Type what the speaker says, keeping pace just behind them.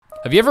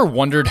Have you ever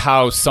wondered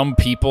how some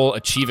people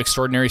achieve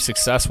extraordinary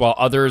success while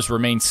others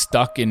remain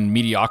stuck in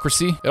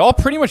mediocrity? It all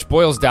pretty much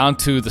boils down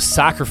to the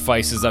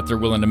sacrifices that they're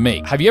willing to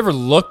make. Have you ever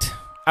looked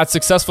at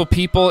successful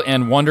people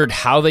and wondered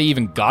how they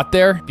even got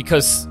there?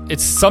 Because it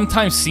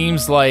sometimes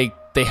seems like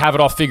they have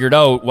it all figured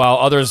out while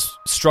others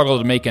struggle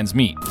to make ends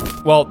meet.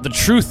 Well, the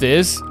truth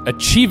is,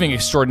 achieving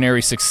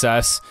extraordinary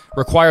success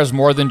requires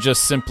more than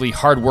just simply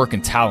hard work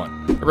and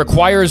talent. It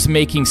requires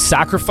making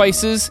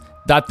sacrifices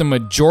that the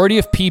majority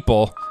of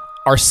people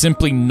are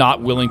simply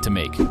not willing to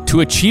make.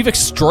 To achieve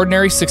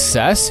extraordinary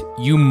success,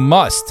 you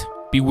must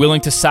be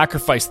willing to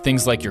sacrifice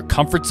things like your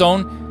comfort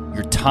zone,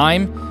 your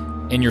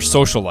time, and your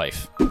social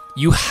life.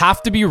 You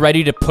have to be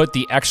ready to put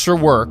the extra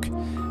work,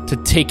 to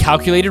take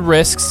calculated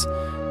risks,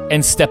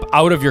 and step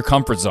out of your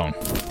comfort zone.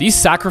 These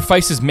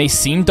sacrifices may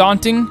seem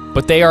daunting,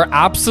 but they are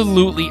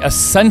absolutely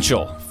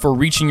essential for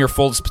reaching your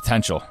fullest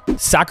potential.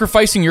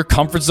 Sacrificing your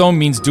comfort zone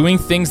means doing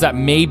things that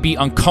may be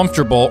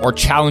uncomfortable or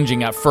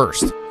challenging at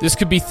first. This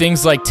could be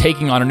things like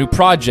taking on a new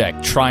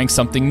project, trying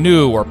something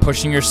new, or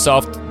pushing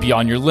yourself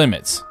beyond your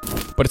limits.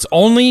 But it's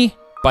only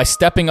by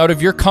stepping out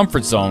of your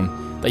comfort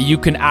zone that you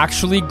can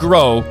actually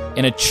grow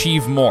and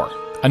achieve more.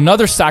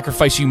 Another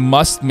sacrifice you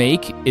must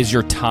make is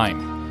your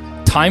time.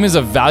 Time is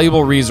a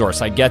valuable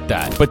resource, I get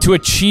that. But to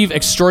achieve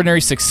extraordinary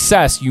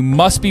success, you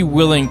must be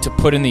willing to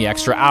put in the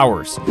extra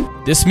hours.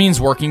 This means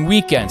working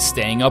weekends,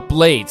 staying up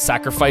late,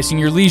 sacrificing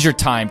your leisure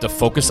time to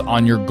focus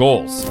on your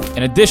goals.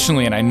 And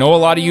additionally, and I know a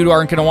lot of you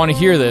aren't going to want to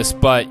hear this,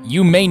 but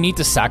you may need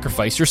to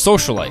sacrifice your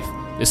social life.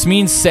 This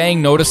means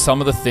saying no to some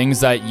of the things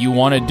that you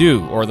want to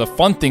do or the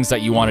fun things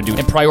that you want to do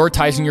and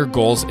prioritizing your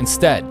goals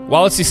instead.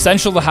 While it's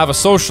essential to have a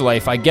social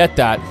life, I get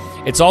that,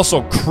 it's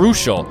also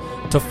crucial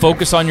to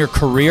focus on your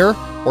career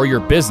or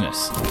your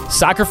business.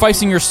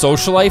 Sacrificing your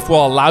social life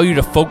will allow you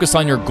to focus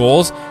on your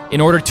goals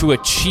in order to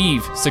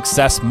achieve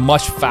success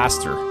much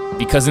faster.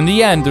 Because in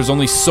the end, there's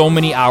only so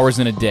many hours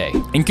in a day.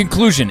 In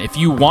conclusion, if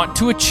you want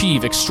to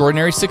achieve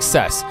extraordinary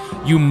success,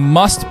 you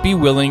must be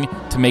willing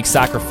to make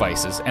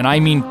sacrifices, and I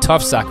mean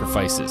tough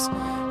sacrifices.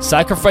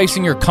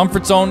 Sacrificing your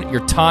comfort zone,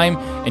 your time,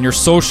 and your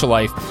social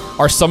life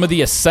are some of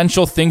the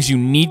essential things you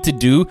need to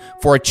do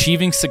for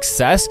achieving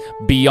success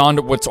beyond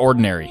what's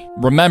ordinary.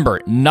 Remember,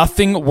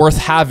 nothing worth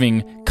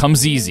having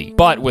comes easy,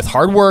 but with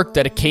hard work,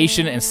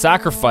 dedication, and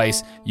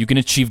sacrifice, you can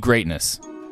achieve greatness.